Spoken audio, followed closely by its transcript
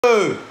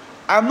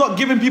I'm not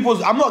giving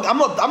people's. I'm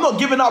not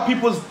giving out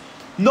people's.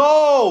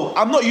 No,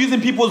 I'm not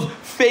using people's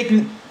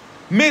fake.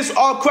 Miss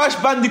or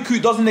Crash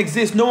Bandicoot doesn't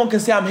exist. No one can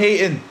say I'm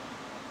hating.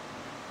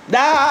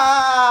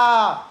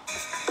 Nah.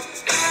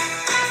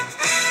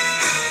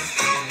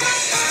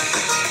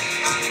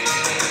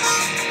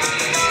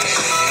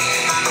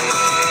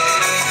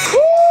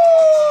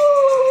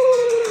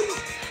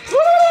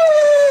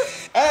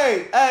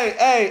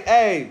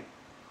 Hey.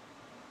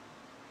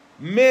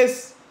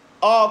 Miss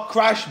or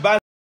Crash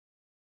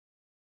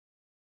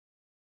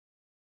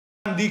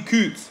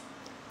Bandicoot.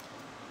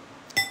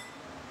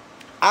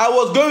 I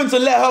was going to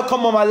let her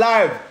come on my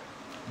live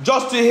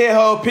just to hear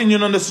her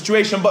opinion on the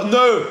situation, but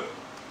no.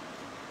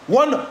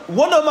 One of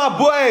my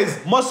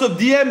boys must have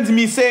DM'd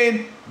me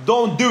saying,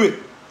 don't do it.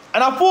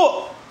 And I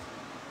thought,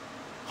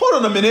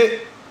 hold on a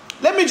minute.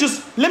 Let me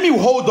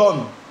hold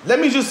on. Let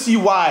me just see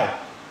why.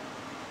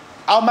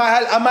 I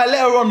might let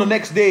her on the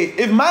next day.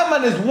 If my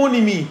man is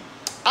warning me,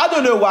 I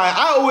don't know why.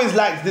 I always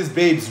liked this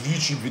babe's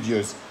YouTube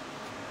videos.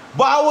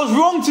 But I was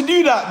wrong to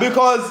do that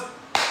because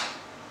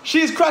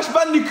she's on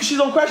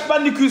Crash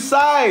Bandicoot's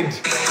side.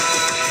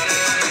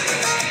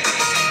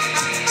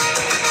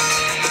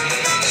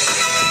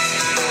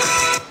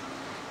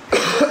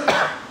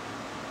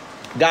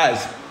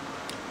 Guys,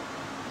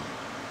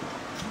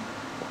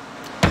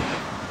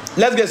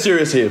 let's get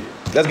serious here.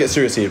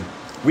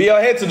 We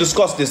are here to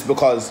discuss this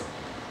because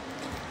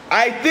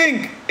I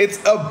think it's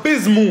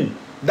abysmal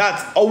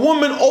that a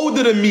woman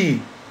older than me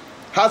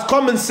has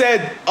come and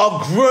said a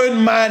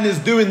grown man is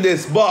doing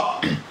this,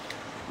 but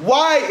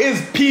why is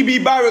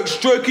PB Barrack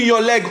stroking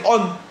your leg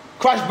on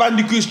Crash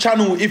Bandicoot's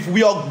channel if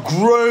we are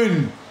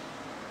grown?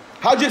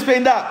 How do you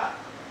explain that?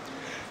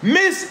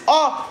 Miss,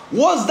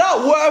 was that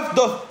worth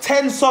the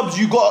 10 subs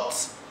you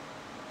got?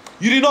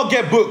 You did not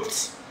get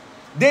booked.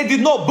 They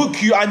did not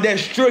book you and they're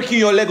stroking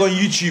your leg on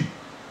YouTube.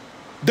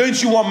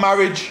 Don't you want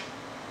marriage?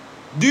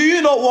 Do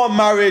you not want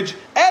marriage?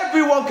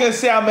 Everyone can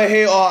say I'm a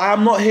hater.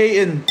 I'm not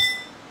hating.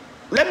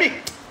 Do you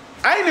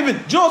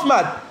know what's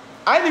mad?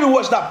 I didn't even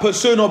watch that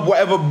Persona,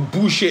 whatever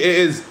bullshit it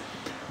is.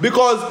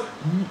 Because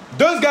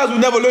those guys will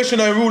never lotion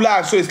in real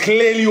life, so it's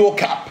clearly all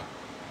cap.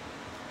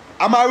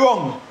 Am I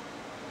wrong?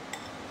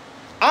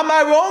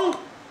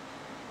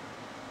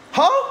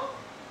 Huh?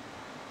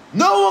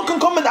 No one can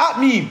comment at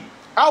me.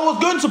 I was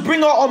going to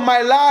bring her on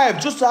my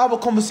live just to have a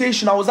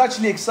conversation. I was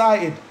actually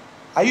excited.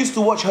 I used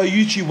to watch her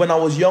YouTube when I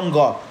was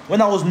younger,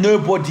 when I was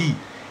nobody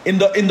in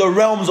the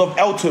realms of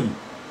Elton.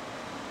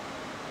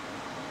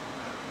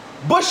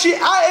 But she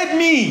added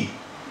me.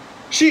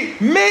 She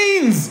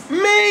mains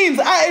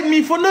added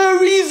me for no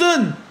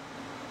reason.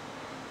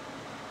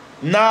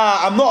 Nah,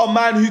 I'm not a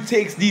man who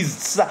takes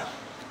these.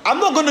 I'm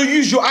not gonna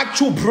use your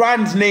actual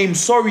brand name.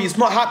 Sorry, it's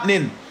not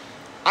happening.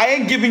 I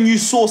ain't giving you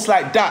sauce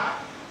like that.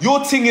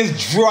 Your thing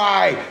is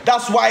dry.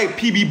 That's why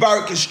PB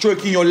Barrack is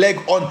stroking your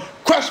leg on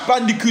Crash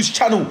Bandicoot's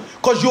channel,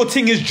 because your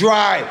thing is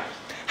dry.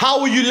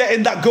 How are you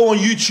letting that go on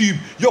YouTube?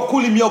 You're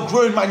calling me a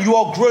grown man. You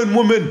are a grown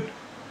woman.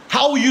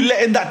 How are you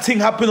letting that thing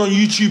happen on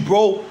YouTube,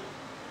 bro?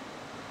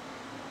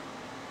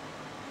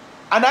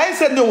 And I ain't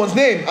said no one's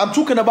name. I'm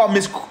talking about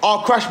Miss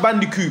R. Crash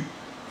Bandicoot.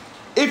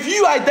 If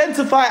you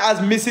identify as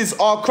Mrs.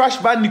 R. Crash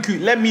Bandicoot,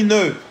 let me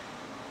know.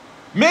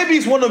 Maybe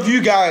it's one of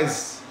you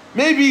guys.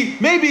 Maybe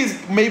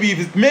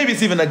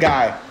it's even a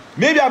guy.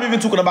 Maybe I'm even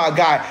talking about a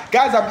guy.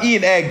 Guys, I'm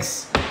eating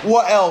eggs.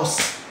 What else?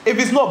 If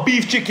it's not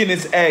beef chicken,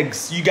 it's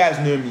eggs. You guys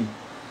know me.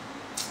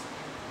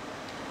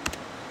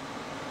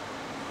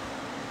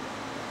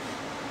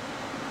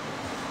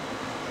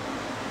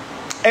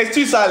 It's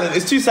too silent.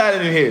 It's too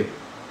silent in here.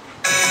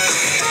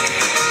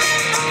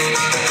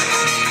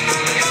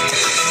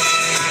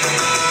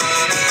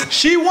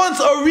 She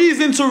wants a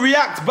reason to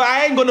react, but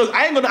I ain't gonna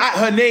add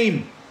her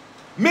name.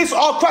 Miss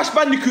R. Crash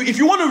Bandicoot, if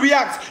you want to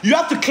react, you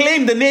have to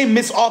claim the name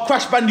Miss R.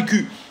 Crash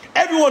Bandicoot.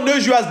 Everyone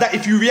knows you as that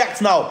if you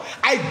react now.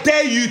 I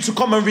dare you to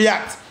come and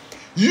react.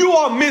 You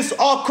are Miss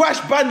R.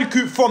 Crash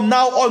Bandicoot from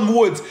now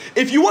onwards.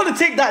 If you want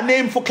to take that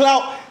name for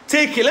clout,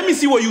 take it. Let me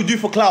see what you do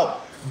for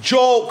clout.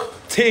 Joke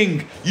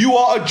ting. You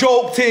are a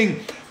joke ting.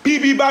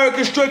 PB Barrack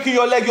is stroking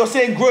your leg. You're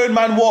saying grown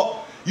man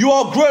what? You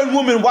are a grown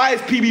woman. Why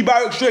is PB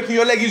Barrack stroking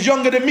your leg? He's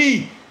younger than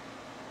me.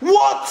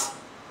 What?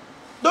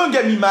 Don't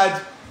get me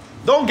mad.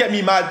 Don't get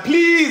me mad.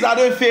 Please, I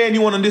don't fear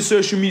anyone on this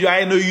social media. I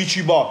ain't no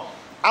YouTuber.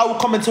 I will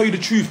come and tell you the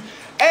truth.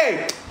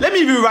 Hey, let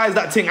me revise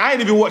that thing. I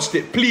ain't even watched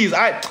it. Please,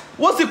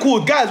 what's it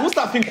called? Guys, what's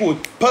that thing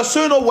called?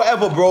 Persona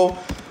whatever, bro.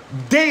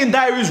 Day and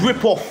Diaries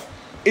ripoff.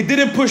 It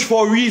didn't push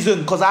for a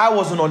reason because I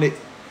wasn't on it.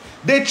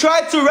 They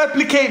tried to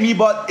replicate me,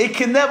 but it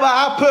can never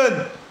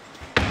happen.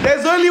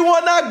 There's only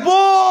one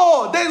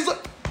AGBOR.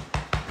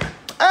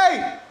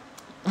 Hey,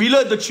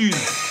 reload the tune.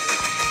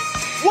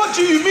 What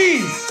do you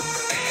mean?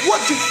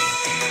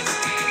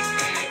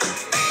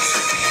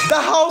 The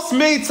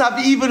housemates have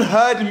even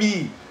heard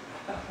me.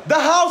 The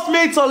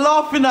housemates are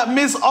laughing at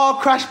Miss R.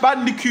 Crash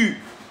Bandicoot.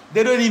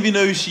 They don't even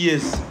know who she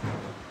is.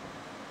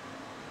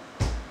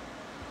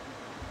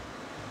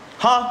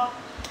 Huh?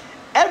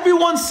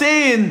 Everyone's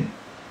saying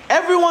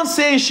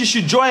she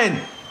should join.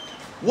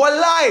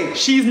 Wallahi,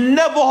 she's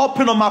never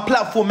hopping on my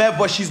platform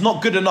ever. She's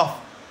not good enough.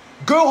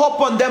 Go hop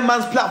on them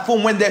man's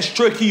platform when they're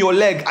stroking your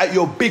leg at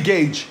your big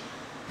age.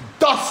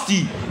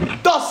 Dusty,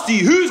 Dusty,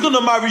 who's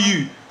gonna marry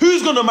you?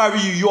 Who's gonna marry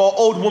you? You're an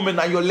old woman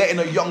and you're letting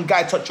a young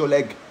guy touch your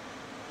leg.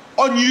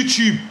 On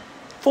YouTube.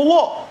 For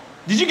what?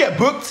 Did you get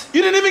booked?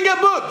 You didn't even get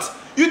booked.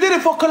 You did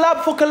it for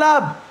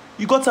collab,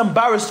 You got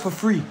embarrassed for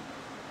free.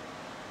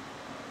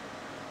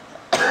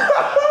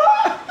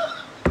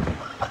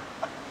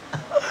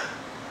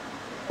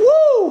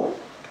 Woo!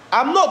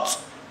 I'm not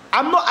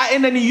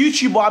adding any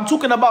YouTuber. I'm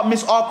talking about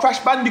Miss R Crash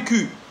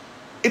Bandicoot.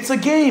 It's a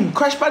game.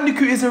 Crash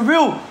Bandicoot isn't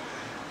real.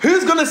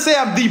 Who's gonna say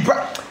I'm the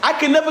I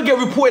can never get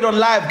reported on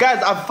live.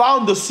 Guys, I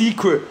found the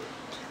secret.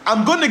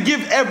 I'm gonna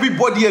give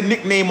everybody a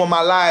nickname on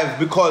my live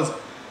because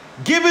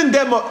giving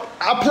them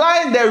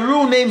applying their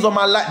real names on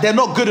my live, they're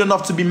not good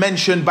enough to be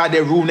mentioned by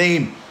their real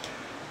name.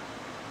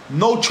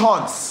 No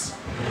chance.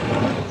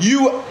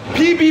 You,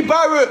 PB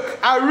Barrack,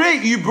 I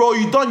rate you, bro.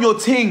 You done your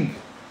thing.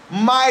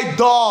 My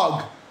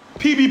dog.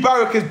 PB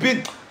Barrack has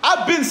been,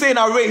 I've been saying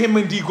I rate him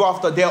and D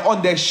Grafter. They're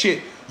on their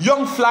shit.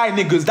 Young fly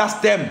niggas, that's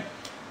them.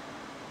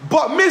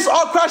 But Miss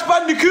R Crash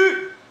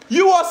Bandicoot,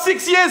 you are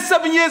 6 years,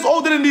 7 years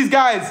older than these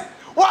guys.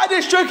 Why are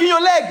they stroking your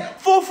leg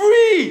for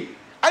free?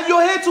 And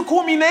you're here to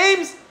call me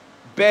names?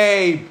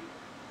 Babe,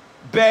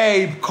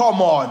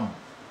 come on.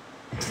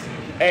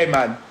 Hey,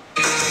 man.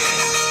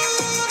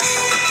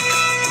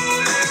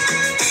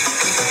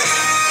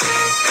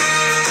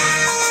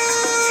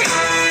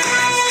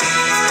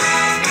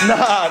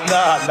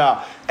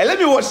 Nah. Hey, let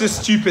me watch this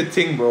stupid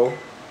thing, bro.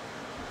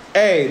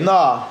 Hey,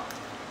 nah.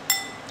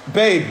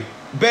 Babe,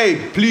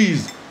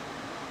 please.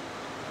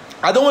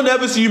 I don't want to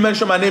ever see you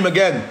mention my name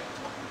again.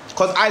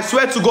 Because I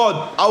swear to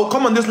God, I will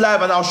come on this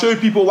live and I'll show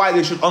people why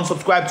they should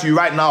unsubscribe to you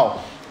right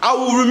now. I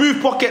will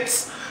remove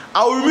pockets.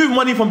 I will remove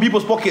money from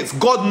people's pockets.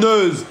 God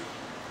knows.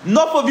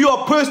 Enough of you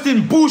are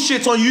posting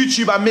bullshit on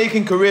YouTube and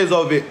making careers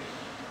of it.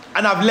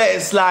 And I've let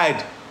it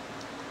slide.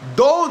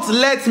 Don't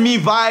let me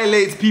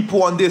violate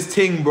people on this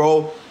thing,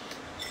 bro.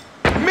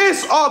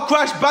 Miss R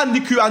Crash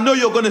Bandicoot, I know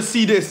you're going to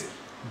see this.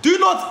 Do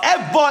not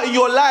ever in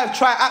your life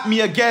try at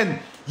me again.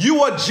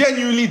 You are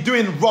genuinely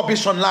doing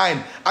rubbish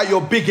online at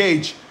your big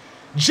age.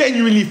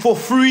 Genuinely for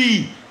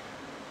free.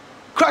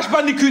 Crash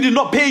Bandicoot did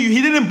not pay you.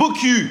 He didn't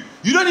book you.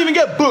 You don't even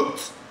get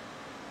booked.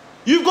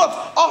 You've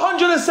got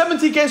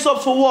 170k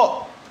subs for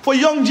what? For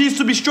young G's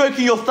to be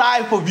stroking your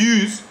thigh for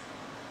views.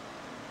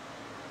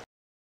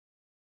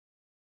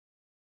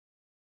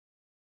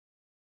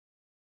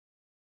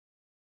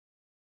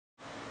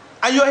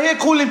 And you're here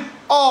calling,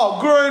 oh,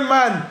 grown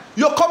man.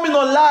 You're coming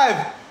on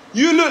live.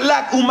 You look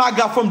like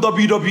Umaga from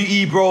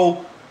WWE,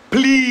 bro.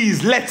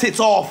 Please, let it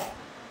off.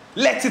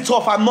 Let it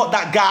off. I'm not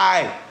that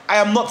guy. I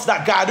am not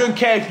that guy. I don't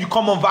care if you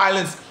come on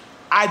violence.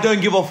 I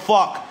don't give a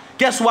fuck.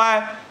 Guess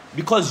why?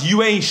 Because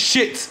you ain't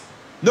shit.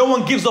 No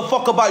one gives a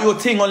fuck about your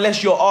thing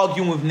unless you're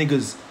arguing with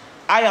niggas.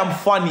 I am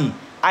funny.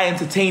 I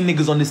entertain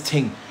niggas on this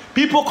thing.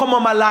 People come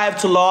on my live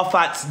to laugh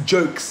at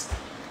jokes.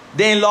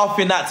 They ain't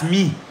laughing at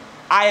me.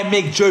 I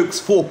make jokes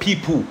for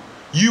people.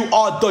 You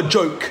are the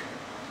joke.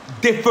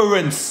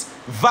 Difference.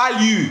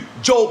 Value.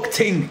 Joke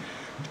thing.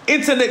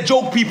 Internet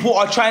joke people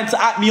are trying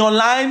to at me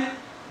online.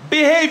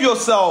 Behave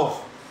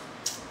yourself.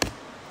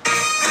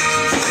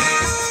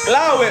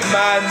 Allow it,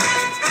 man.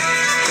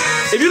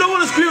 If you don't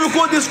want to screen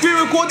record this, screen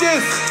record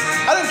this.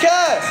 I don't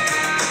care.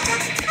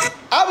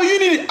 Abba, you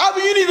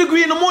need to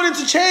agree in the morning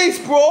to chase,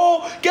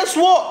 bro. Guess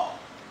what?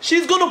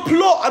 She's gonna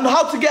plot on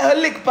how to get her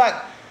lick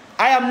back.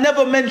 I am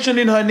never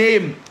mentioning her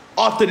name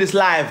after this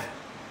live.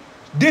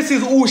 This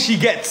is all she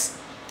gets.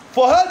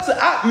 For her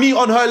to at me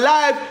on her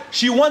live,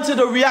 she wanted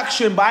a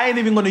reaction, but I ain't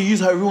even gonna use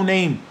her real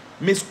name.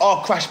 Miss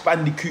R Crash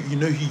Bandicoot, you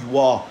know who you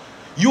are.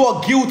 You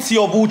are guilty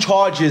of all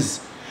charges.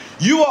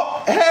 You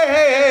are,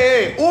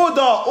 hey,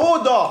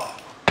 order.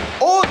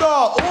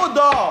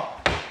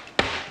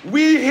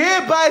 We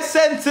hereby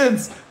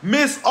sentence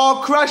Miss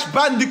R Crash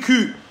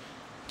Bandicoot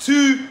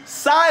to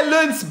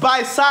silence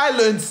by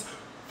silence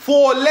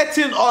for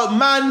letting a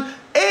man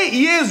 8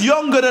 years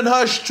younger than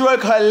her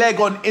stroke her leg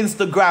on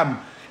Instagram.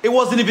 It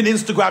wasn't even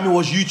Instagram, it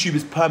was YouTube.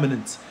 It's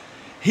permanent.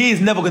 He is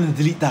never going to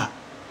delete that.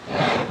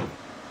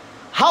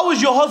 How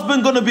is your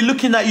husband going to be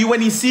looking at you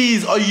when he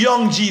sees a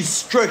young G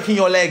stroking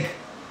your leg?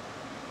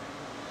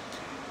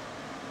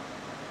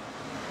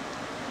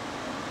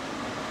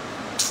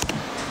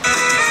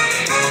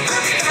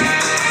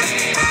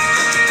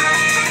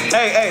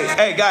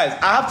 Hey, guys,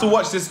 I have to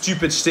watch this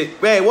stupid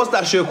shit. Wait, what's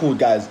that show called,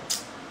 guys?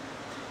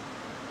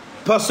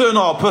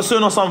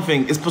 Persona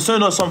something. It's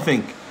Persona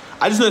something.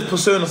 I just know it's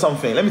Persona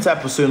something. Let me type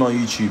Persona on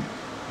YouTube.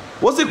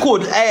 What's it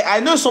called? Hey, I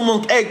know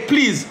someone. Hey,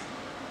 please,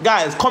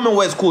 guys, comment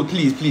what it's called,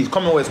 please.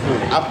 Comment what it's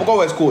called. I forgot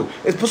what it's called.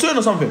 It's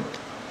Persona something.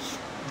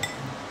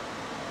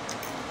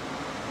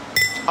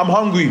 I'm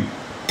hungry.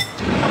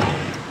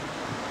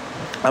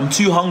 I'm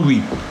too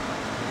hungry.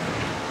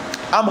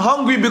 I'm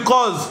hungry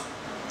because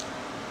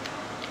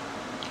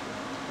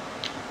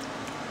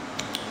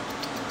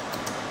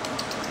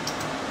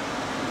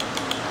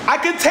I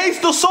can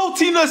taste the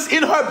saltiness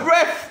in her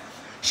breath.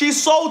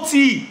 She's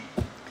salty.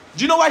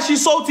 Do you know why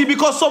she's salty?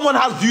 Because someone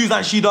has views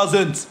and she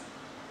doesn't.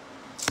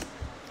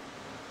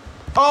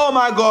 Oh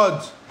my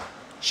God.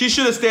 She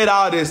should have stayed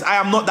out of this. I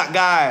am not that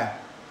guy.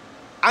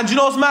 And you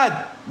know what's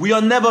mad? We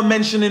are never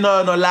mentioning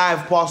her in a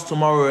live past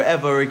tomorrow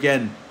ever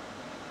again.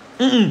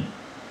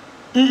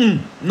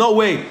 No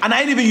way. And I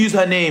didn't even use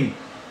her name.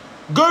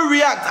 Go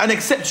react and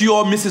accept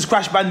your Mrs.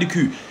 Crash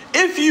Bandicoot.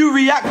 If you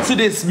react to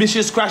this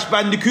Mrs. Crash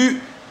Bandicoot,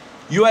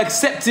 you're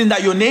accepting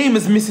that your name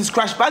is Mrs.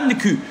 Crash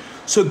Bandicoot.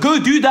 So go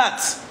do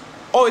that.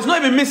 Oh, it's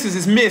not even Mrs.,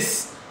 it's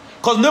Miss.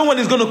 Because no one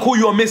is going to call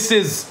you a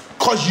Mrs.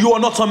 Because you are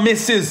not a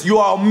Mrs. You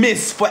are a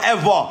Miss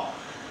forever.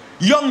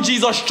 Young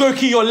G's are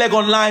stroking your leg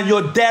online.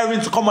 You're daring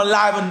to come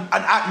alive and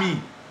at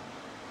me.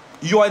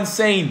 You're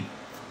insane.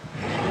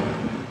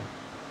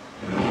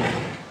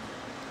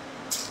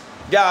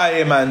 Get out of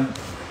here, man.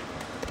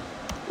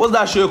 What's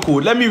that show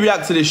called? Let me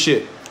react to this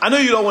shit. I know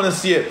you don't want to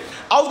see it.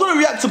 I was going to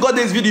react to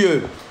Goday's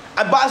video.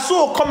 But I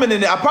saw a comment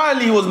in it.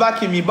 Apparently he was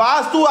backing me. But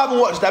I still haven't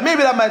watched that.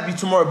 Maybe that might be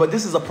tomorrow. But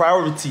this is a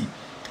priority.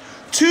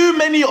 Too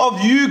many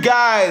of you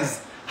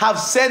guys have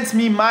sent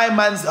me my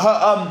man's...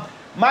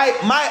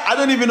 I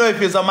don't even know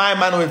if it's a my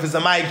man or if it's a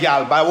my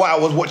gal by what I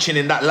was watching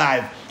in that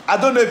live. I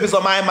don't know if it's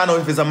a my man or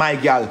if it's a my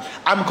gal.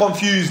 I'm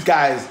confused,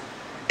 guys.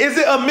 Is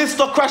it a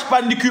Mr. Crash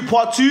Bandicoot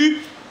Part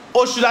 2?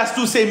 Or should I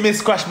still say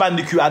Miss Crash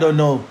Bandicoot? I don't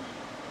know.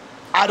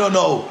 I don't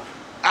know.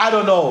 I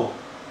don't know.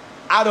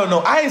 I don't know.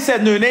 I ain't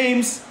said no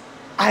names.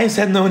 I ain't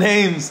said no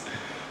names.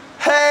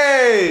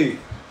 Hey.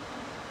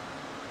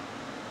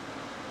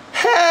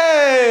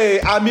 Hey.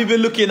 I'm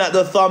even looking at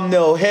the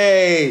thumbnail.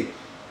 Hey.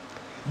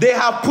 They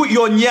have put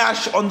your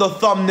nyash on the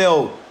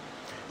thumbnail.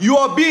 You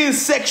are being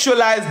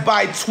sexualized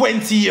by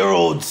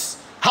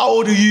 20-year-olds. How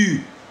old are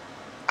you?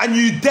 And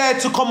you dare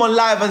to come on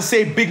live and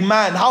say, big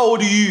man, how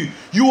old are you?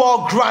 You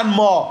are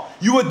grandma.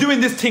 You were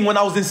doing this thing when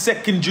I was in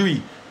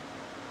secondary.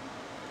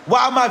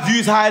 Why are my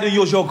views higher than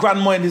yours? Your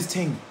grandma in this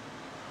thing.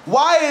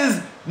 Why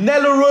is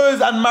Nella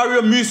Rose and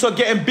Mario Musa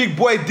getting big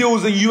boy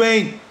deals and you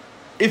ain't?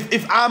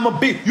 If I'm a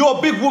big... You're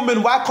a big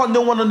woman. Why can't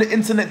no one on the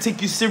internet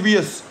take you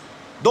serious?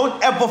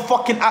 Don't ever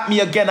fucking at me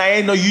again. I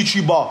ain't no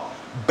YouTuber.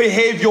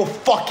 Behave your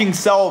fucking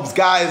selves,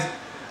 guys.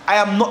 I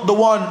am not the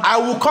one. I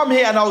will come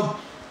here and I'll...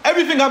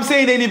 Everything I'm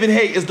saying ain't even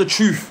hate. It's the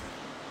truth.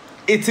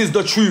 It is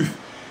the truth.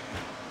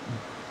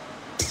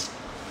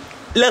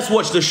 Let's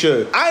watch the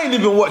show. I ain't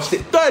even watched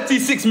it.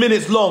 36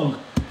 minutes long.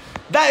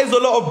 That is a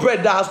lot of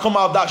bread that has come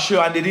out of that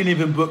show and they didn't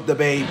even book the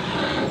babe.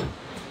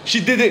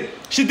 She did it.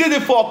 She did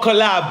it for a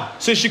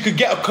collab so she could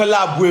get a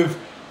collab with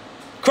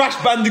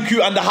Crash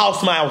Bandicoot and the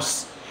House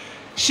Mouse.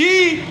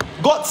 She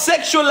got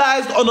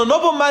sexualized on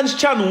another man's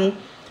channel.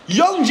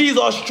 Young G's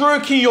are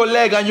stroking your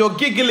leg and you're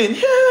giggling.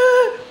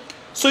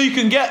 So you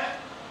can get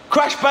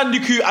Crash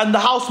Bandicoot and the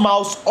House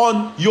Mouse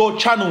on your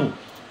channel.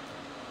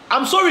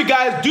 I'm sorry,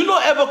 guys. Do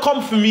not ever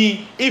come for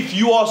me if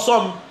you are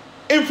some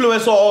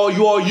influencer or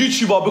you're a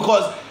YouTuber,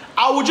 because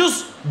I will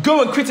just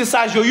go and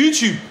criticize your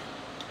YouTube.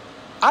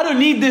 I don't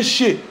need this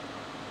shit.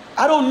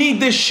 I don't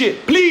need this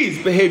shit.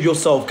 Please behave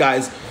yourself,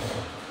 guys.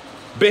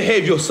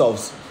 Behave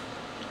yourselves.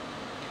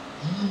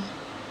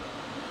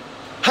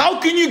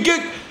 How can you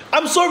get...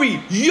 I'm sorry,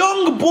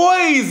 young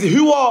boys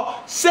who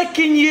are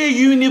second year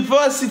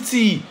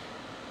university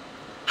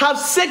have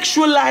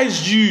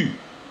sexualized you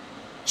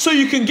so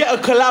you can get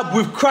a collab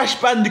with Crash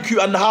Bandicoot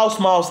and the House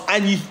Mouse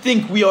and you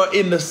think we are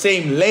in the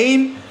same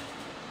lane?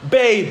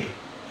 Babe,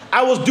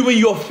 I was doing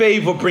you a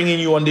favor bringing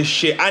you on this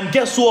shit, and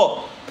guess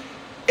what?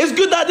 It's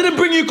good that I didn't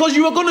bring you because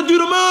you were going to do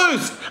the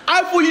most.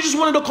 I thought you just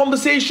wanted a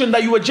conversation,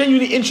 that you were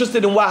genuinely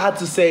interested in what I had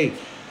to say.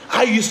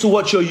 I used to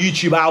watch your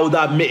YouTube, I would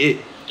admit it.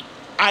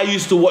 I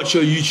used to watch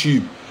your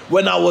YouTube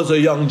when I was a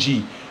young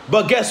G.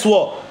 But guess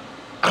what?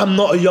 I'm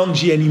not a young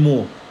G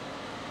anymore.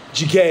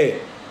 Do you get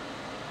it?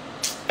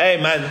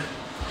 Hey, man.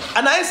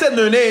 And I ain't said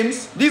no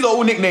names. These are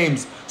all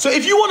nicknames. So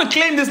if you want to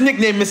claim this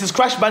nickname, Mrs.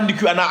 Crash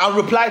Bandicoot, and I'll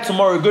reply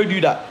tomorrow, go do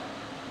that.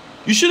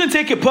 You shouldn't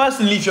take it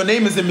personally if your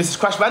name isn't Mrs.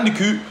 Crash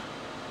Bandicoot.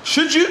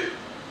 Should you?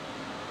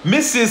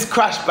 Mrs.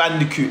 Crash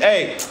Bandicoot.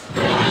 Hey.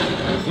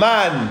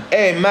 Man.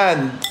 Hey,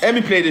 man. Let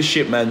me play this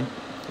shit, man.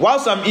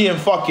 Whilst I'm eating,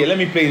 fuck it. Let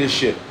me play this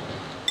shit.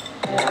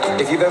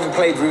 If you've ever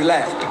played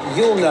roulette,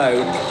 you'll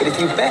know that if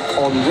you bet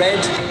on red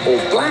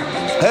or black...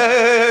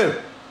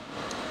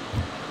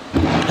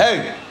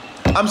 Hey,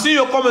 I'm seeing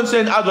your comment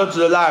saying add her to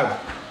the live.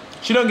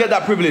 She don't get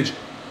that privilege.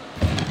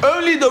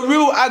 Only the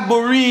real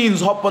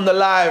AGBORines hop on the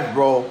live,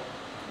 bro.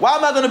 Why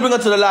am I going to bring her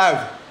to the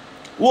live?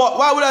 What?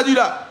 Why would I do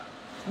that?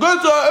 Go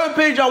to her own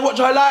page and watch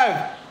her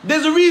live.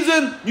 There's a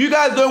reason you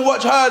guys don't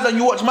watch hers and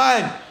you watch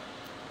mine.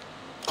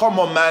 Come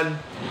on, man.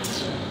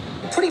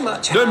 Pretty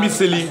much. Don't be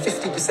silly.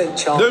 50%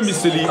 chance don't be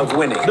silly. Of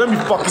winning. Don't be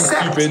fucking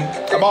stupid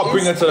about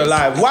bringing her to the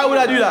live. Why would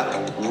I do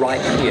that? Right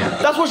here.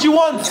 That's what she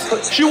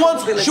wants. She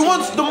wants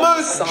the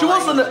most. She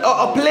wants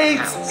a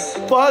plate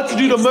for her to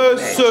do the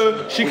most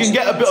so she can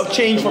get a bit of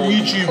change from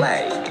YouTube.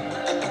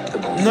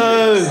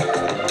 No.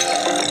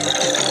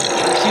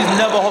 She's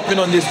never hopping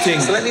on this thing.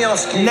 So let me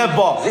ask you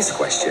this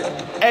question.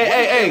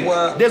 Hey.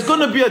 There's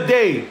gonna be a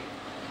day.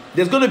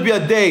 There's gonna be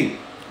a day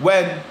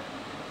when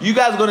you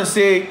guys are gonna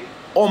say,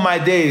 all my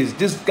days,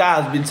 this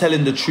guy has been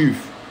telling the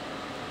truth.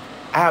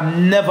 I have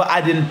never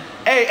added.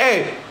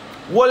 Hey,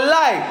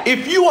 wallahi,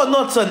 if you are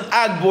not an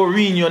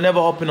AGBORine, you're never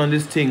hopping on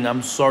this thing.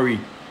 I'm sorry.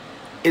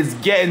 It's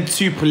getting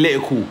too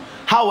political.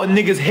 How are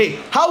niggas hate?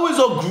 How is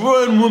a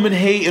grown woman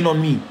hating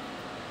on me?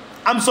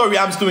 I'm sorry,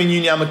 I'm still in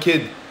uni, I'm a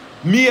kid.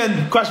 Me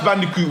and Crash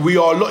Bandicoot, we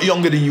are a lot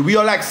younger than you. We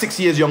are like 6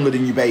 years younger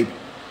than you, babe.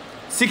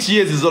 6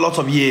 years is a lot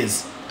of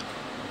years.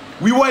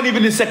 We weren't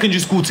even in secondary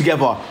school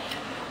together.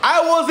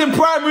 I was in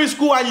primary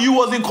school and you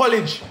was in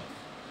college.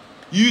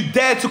 You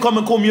dared to come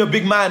and call me a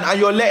big man and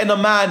you're letting a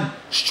man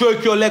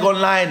stroke your leg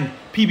online.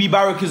 PB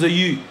Barrack is a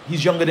you.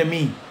 He's younger than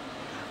me.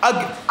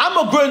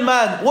 I'm a grown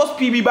man. What's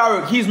PB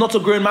Barrack? He's not a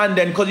grown man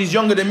then because he's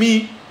younger than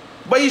me.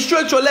 But you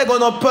stroked your leg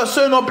on a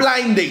persona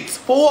blind date.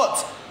 For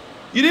what?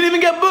 You didn't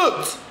even get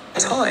booked.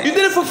 Time. You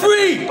did it for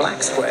free.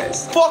 Black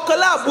squares. For a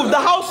collab with the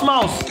House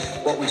Mouse.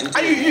 What would you do?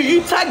 And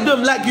you tagged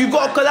them like you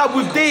got a collab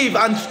with Dave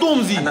and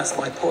Stormzy. And that's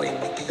my point.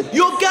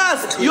 You're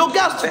gassed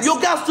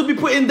to be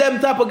putting them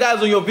type of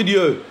guys on your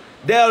video.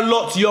 They're a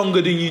lot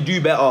younger than you. Do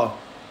better.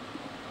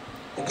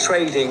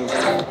 Trading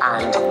and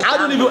I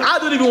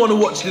don't even want to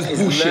watch this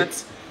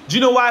bullshit. Do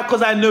you know why?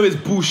 Because I know it's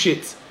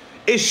bullshit.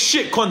 It's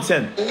shit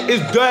content.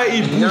 It's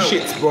dirty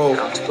bullshit, bro.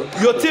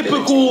 Your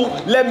typical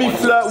let me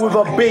flirt with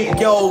a bait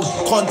girl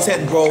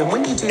content, bro.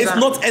 It's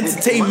not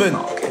entertainment.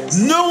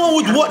 No one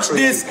would watch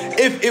this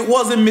if it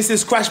wasn't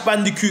Mrs. Crash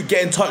Bandicoot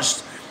getting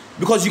touched.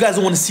 Because you guys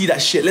don't want to see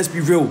that shit. Let's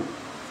be real.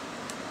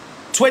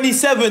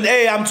 27,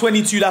 hey, I'm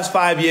 22, that's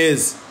 5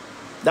 years.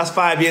 That's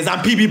 5 years.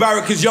 And PB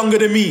Barrack is younger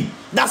than me.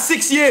 That's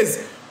 6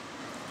 years.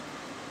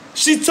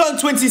 She turned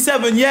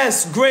 27,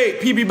 yes, great.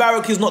 PB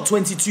Barrack is not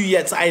 22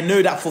 yet. I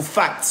know that for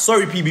fact.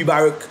 Sorry, PB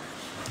Barrack.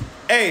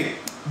 Hey,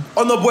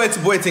 on the boy to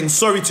boy thing,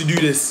 sorry to do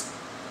this.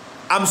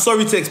 I'm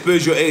sorry to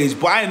expose your age,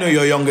 but I know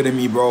you're younger than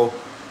me, bro.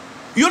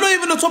 You're not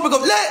even the topic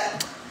of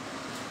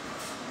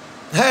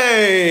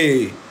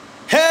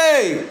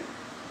Hey,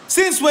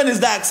 since when is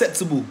that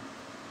acceptable?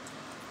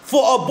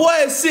 For a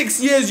boy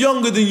 6 years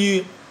younger than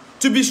you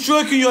to be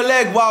stroking your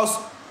leg whilst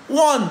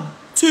 1,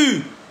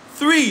 2,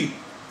 3,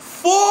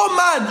 4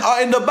 men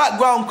are in the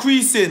background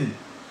creasing.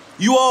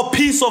 You are a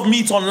piece of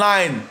meat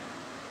online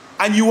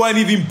and you weren't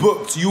even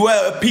booked. You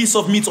were a piece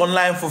of meat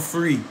online for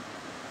free.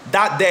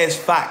 That there is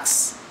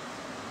facts.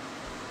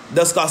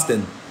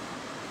 Disgusting.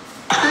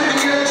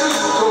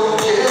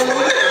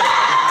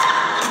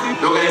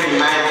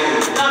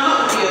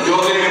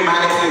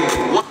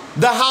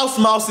 The House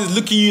Mouse is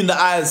looking you in the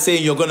eye and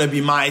saying you're gonna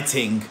be my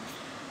thing.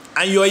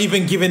 And you're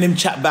even giving him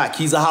chat back.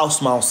 He's a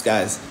House Mouse,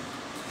 guys.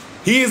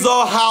 He's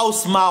a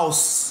House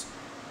Mouse.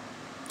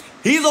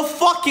 He's a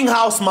fucking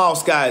House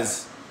Mouse,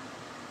 guys.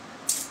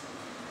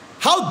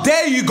 How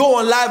dare you go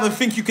on live and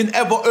think you can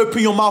ever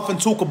open your mouth and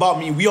talk about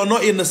me? We are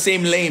not in the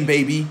same lane,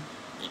 baby.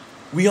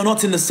 We are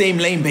not in the same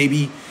lane,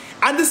 baby.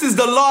 And this is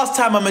the last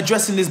time I'm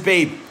addressing this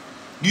babe.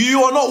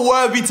 You are not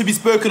worthy to be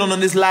spoken on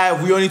this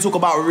live. We only talk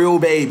about real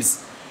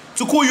babes.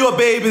 To call you a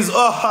babe is,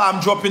 I'm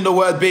dropping the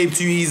word babe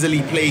too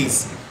easily,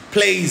 please.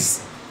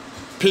 Please.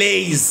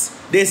 Please.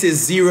 This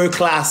is zero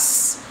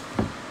class.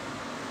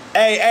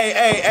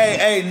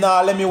 Hey,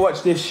 nah, let me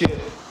watch this shit.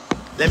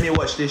 Let me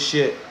watch this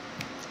shit.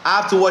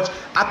 I have to watch.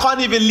 I can't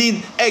even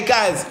lean. Hey,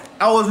 guys,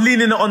 I was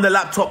leaning it on the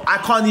laptop. I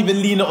can't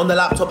even lean it on the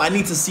laptop. I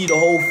need to see the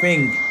whole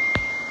thing.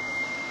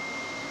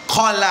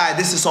 Can't lie,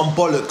 this is some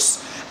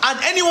bollocks. And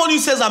anyone who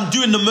says I'm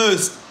doing the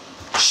most,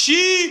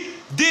 she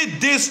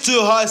did this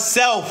to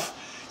herself.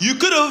 You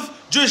could have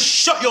just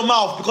shut your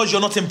mouth because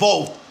you're not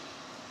involved.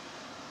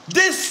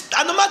 This,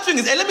 and the mad thing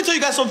is, hey, let me tell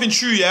you guys something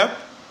true, yeah?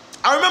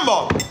 I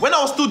remember when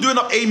I was still doing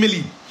up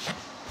A-Millie,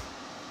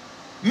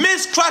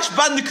 Miss Crash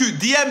Bandicoot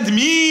DM'd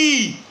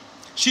me.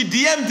 She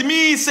DM'd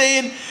me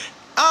saying,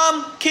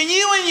 can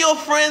you and your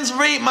friends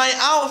rate my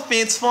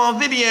outfits for a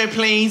video,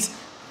 please?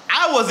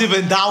 I was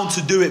even down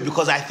to do it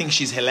because I think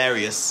she's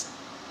hilarious.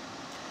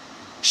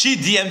 She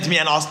DM'd me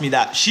and asked me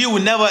that. She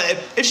would never,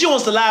 if she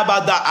wants to lie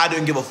about that, I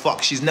don't give a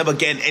fuck. She's never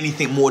getting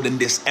anything more than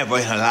this ever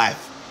in her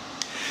life.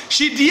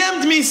 She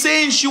DM'd me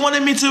saying she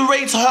wanted me to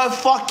rate her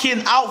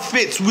fucking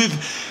outfits with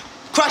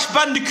Crash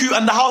Bandicoot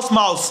and the House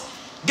Mouse.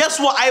 Guess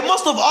what? I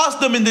must have asked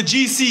them in the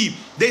GC.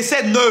 They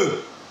said no.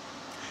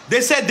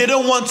 They said they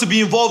don't want to be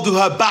involved with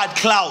her bad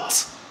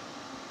clout.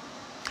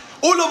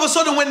 All of a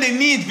sudden, when they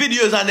need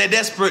videos and they're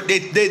desperate,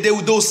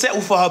 they'll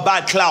settle for her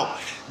bad clout.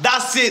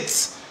 That's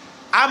it.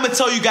 I'm going to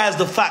tell you guys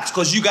the facts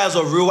because you guys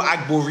are real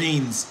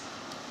AGBORines.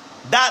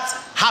 That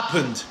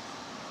happened.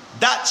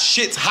 That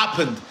shit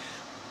happened.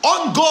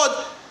 On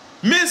God,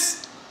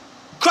 Miss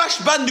Crash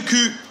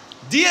Bandicoot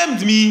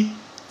DM'd me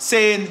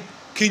saying,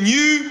 can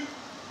you,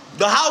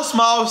 the House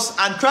Mouse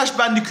and Crash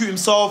Bandicoot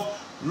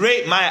himself,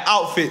 rate my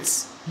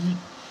outfits?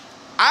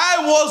 I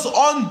was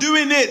on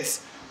doing it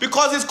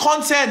because it's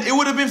content. It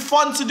would have been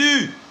fun to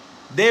do.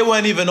 They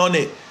weren't even on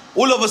it.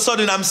 All of a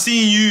sudden, I'm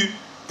seeing you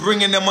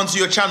bringing them onto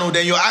your channel,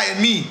 then you're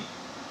eyeing me.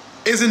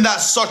 Isn't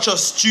that such a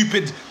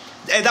stupid...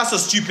 that's a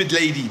stupid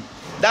lady.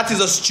 That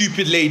is a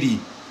stupid lady.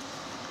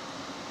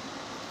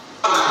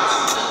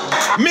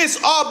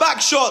 Miss R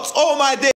back shots. Oh my day.